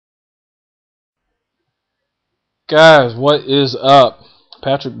Guys, what is up?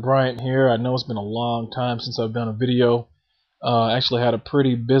 Patrick Bryant here. I know it's been a long time since I've done a video. Actually had a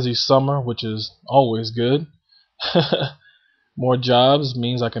pretty busy summer, which is always good. More jobs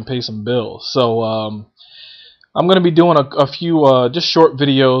means I can pay some bills. So I'm going to be doing a few just short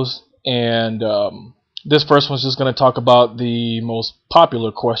videos, and this first one's just going to talk about the most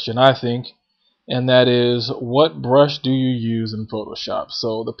popular question, I think, and that is, what brush do you use in Photoshop?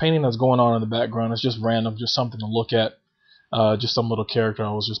 So the painting that's going on in the background is just random, just something to look at, just some little character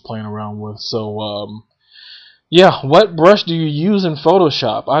I was just playing around with. So yeah, what brush do you use in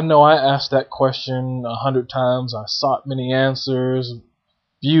Photoshop? I know I asked that question 100 times. I sought many answers,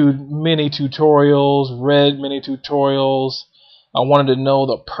 viewed many tutorials, read many tutorials. I wanted to know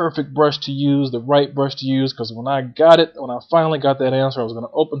the perfect brush to use, the right brush to use, because when I finally got that answer, I was going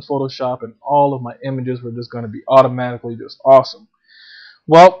to open Photoshop and all of my images were just going to be automatically just awesome.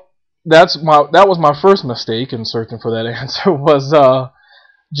 Well, that was my first mistake in searching for that answer, was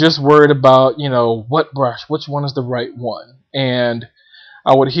just worried about, what brush, which one is the right one. And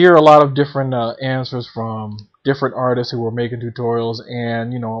I would hear a lot of different answers from different artists who were making tutorials,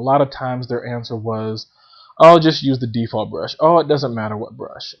 and a lot of times their answer was, "Oh, just use the default brush. Oh, it doesn't matter what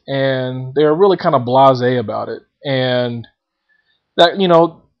brush." And they're really kind of blasé about it. And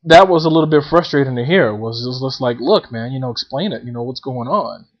that was a little bit frustrating to hear. Was just like, look, man, explain it. What's going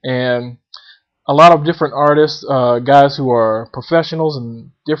on. And a lot of different artists, guys who are professionals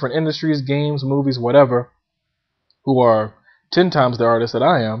in different industries, games, movies, whatever, who are 10 times the artist that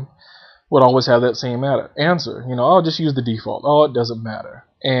I am, would always have that same answer. I'll just use the default. Oh, it doesn't matter.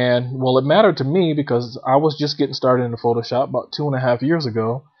 And, well, it mattered to me because I was just getting started into Photoshop about 2.5 years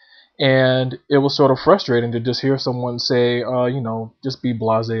ago, and it was sort of frustrating to just hear someone say, just be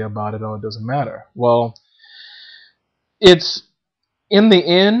blasé about it. Oh, it doesn't matter. Well, in the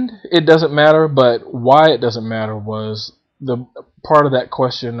end, it doesn't matter, but why it doesn't matter was the part of that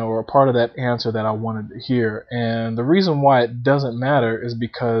question, or a part of that answer, that I wanted to hear. And the reason why it doesn't matter is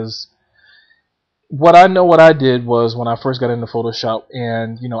because what I did was, when I first got into Photoshop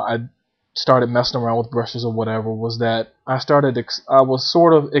and I started messing around with brushes or whatever, was that I was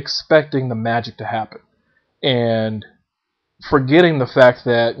sort of expecting the magic to happen, and forgetting the fact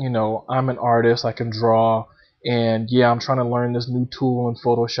that I'm an artist, I can draw, and yeah, I'm trying to learn this new tool in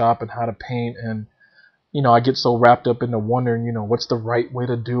Photoshop and how to paint, and I get so wrapped up into wondering what's the right way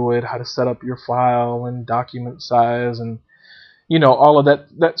to do it, how to set up your file and document size, and all of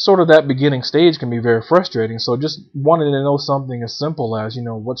that beginning stage can be very frustrating. So just wanting to know something as simple as,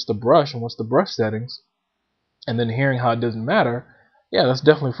 what's the brush and what's the brush settings, and then hearing how it doesn't matter, yeah, that's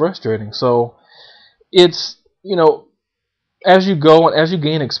definitely frustrating. So it's, as you go and as you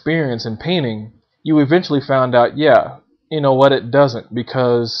gain experience in painting, you eventually found out, yeah, what, it doesn't,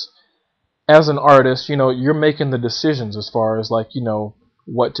 because as an artist, you're making the decisions as far as, like,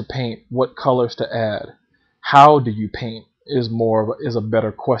 what to paint, what colors to add, how do you paint, is a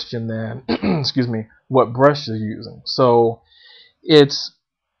better question than excuse me, what brush you're using. So it's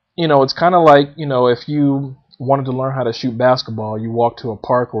it's kind of like, if you wanted to learn how to shoot basketball, you walk to a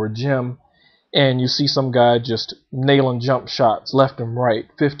park or a gym and you see some guy just nailing jump shots left and right,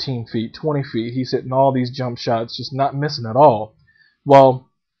 15 feet, 20 feet. He's hitting all these jump shots, just not missing at all. Well,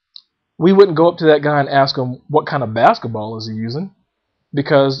 we wouldn't go up to that guy and ask him what kind of basketball is he using,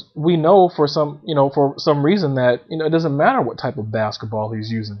 because we know for some reason that it doesn't matter what type of basketball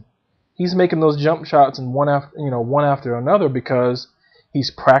he's using. He's making those jump shots and one after another because he's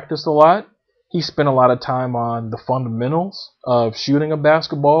practiced a lot. He spent a lot of time on the fundamentals of shooting a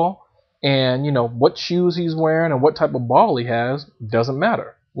basketball, and what shoes he's wearing and what type of ball he has doesn't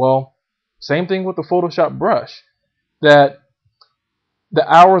matter. Well, same thing with the Photoshop brush. That the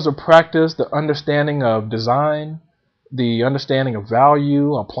hours of practice, the understanding of design, the understanding of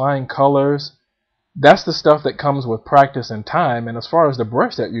value, applying colors, that's the stuff that comes with practice and time. And as far as the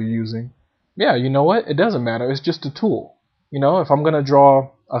brush that you're using, yeah, you know what? It doesn't matter. It's just a tool. If I'm going to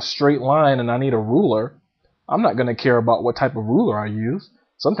draw a straight line and I need a ruler, I'm not going to care about what type of ruler I use.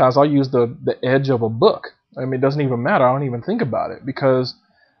 Sometimes I'll use the edge of a book. I mean, it doesn't even matter. I don't even think about it because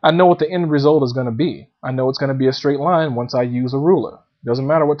I know what the end result is going to be. I know it's going to be a straight line once I use a ruler. It doesn't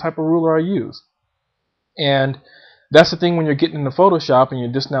matter what type of ruler I use. And that's the thing when you're getting into Photoshop and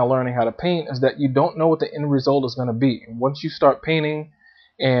you're just now learning how to paint, is that you don't know what the end result is going to be. And once you start painting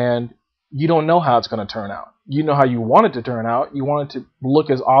and you don't know how it's going to turn out. You know how you want it to turn out. You want it to look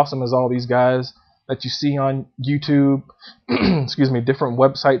as awesome as all these guys that you see on YouTube, excuse me, different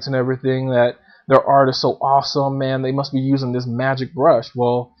websites and everything, that their art is so awesome, man, they must be using this magic brush.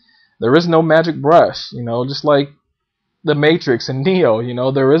 Well, there is no magic brush, just like the Matrix and Neo, you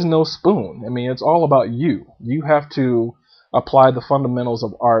know, there is no spoon. I mean, it's all about you. You have to apply the fundamentals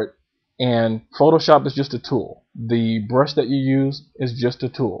of art, and Photoshop is just a tool. The brush that you use is just a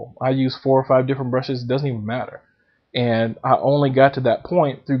tool. I use 4 or 5 different brushes, it doesn't even matter. And I only got to that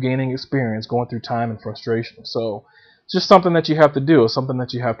point through gaining experience, going through time and frustration. So it's just something that you have to do. It's something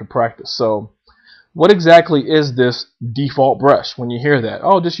that you have to practice. So what exactly is this default brush? When you hear that,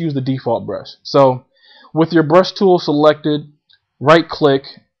 oh, just use the default brush. So with your brush tool selected, right click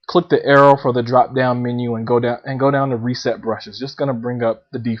the arrow for the drop down menu and go down to reset brushes. Just going to bring up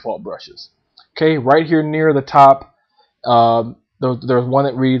the default brushes. Okay, right here near the top, there's one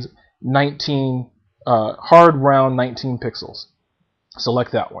that reads 19 hard round 19 pixels.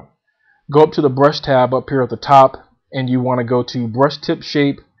 Select that one. Go up to the brush tab up here at the top, and you want to go to brush tip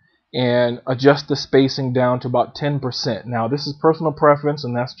shape and adjust the spacing down to about 10%. Now this is personal preference,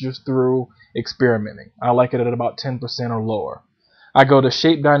 and that's just through experimenting. I like it at about 10% or lower. I go to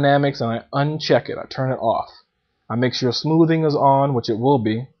shape dynamics and I uncheck it. I turn it off. I make sure smoothing is on, which it will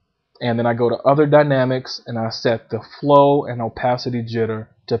be, and then I go to other dynamics and I set the flow and opacity jitter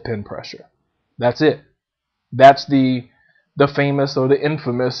to pin pressure. That's it. That's the famous or the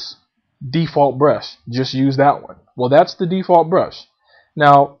infamous default brush. Just use that one. Well, that's the default brush.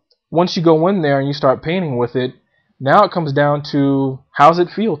 Now, once you go in there and you start painting with it, now it comes down to how's it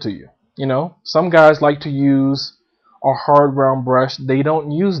feel to you. You know, some guys like to use a hard round brush. They don't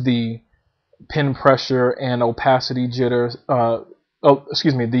use the pin pressure and opacity jitters. The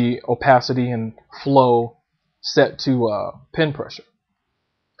opacity and flow set to pin pressure.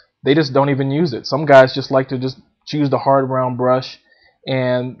 They just don't even use it. Some guys just like to just choose the hard round brush,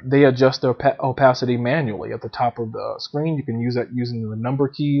 and they adjust their opacity manually at the top of the screen. You can use that using the number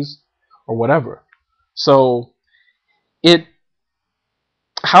keys or whatever. So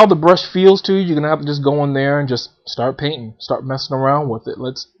how the brush feels to you, you're gonna have to just go in there and just start painting, start messing around with it.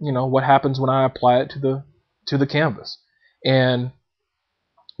 What happens when I apply it to the canvas. And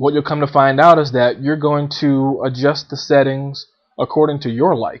what you'll come to find out is that you're going to adjust the settings according to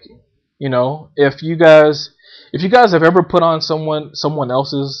your liking. You know, if you guys have ever put on someone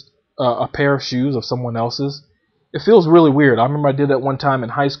else's a pair of shoes of someone else's, it feels really weird. I remember I did that one time in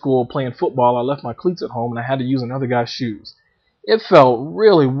high school playing football. I left my cleats at home and I had to use another guy's shoes. It felt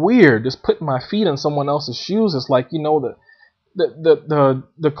really weird just putting my feet in someone else's shoes. It's like, you know,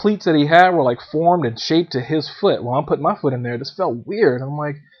 the cleats that he had were like formed and shaped to his foot. Well, I'm putting my foot in there. It just felt weird. I'm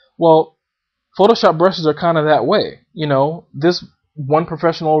like, well, Photoshop brushes are kind of that way. You know, this one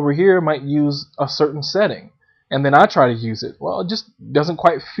professional over here might use a certain setting, and then I try to use it. Well, it just doesn't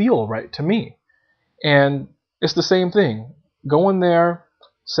quite feel right to me. And it's the same thing. Go in there,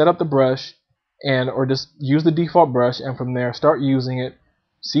 set up the brush, or just use the default brush, and from there start using it.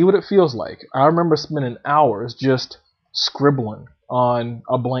 See what it feels like. I remember spending hours just scribbling on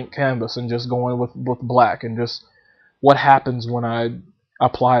a blank canvas and just going with black and just what happens when I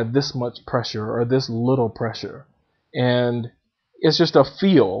apply this much pressure or this little pressure. And it's just a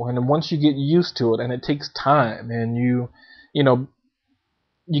feel, and then once you get used to it, and it takes time, and you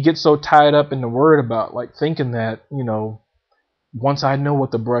get so tied up in the word about like thinking that, you know, once I know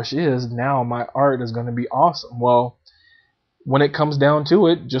what the brush is, now my art is going to be awesome. Well, when it comes down to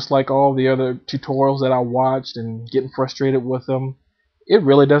it, just like all the other tutorials that I watched and getting frustrated with them, it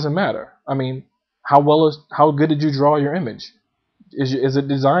really doesn't matter. I mean, how good did you draw your image? Is it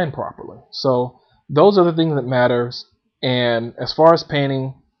designed properly? So those are the things that matters. And as far as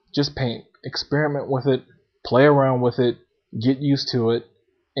painting, just paint. Experiment with it, play around with it, get used to it,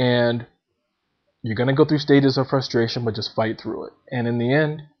 and you're going to go through stages of frustration, but just fight through it. And in the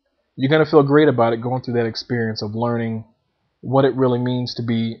end, you're going to feel great about it, going through that experience of learning what it really means to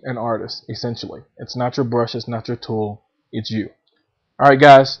be an artist, essentially. It's not your brush, it's not your tool, it's you. Alright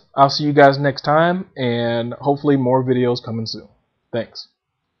guys, I'll see you guys next time, and hopefully more videos coming soon. Thanks.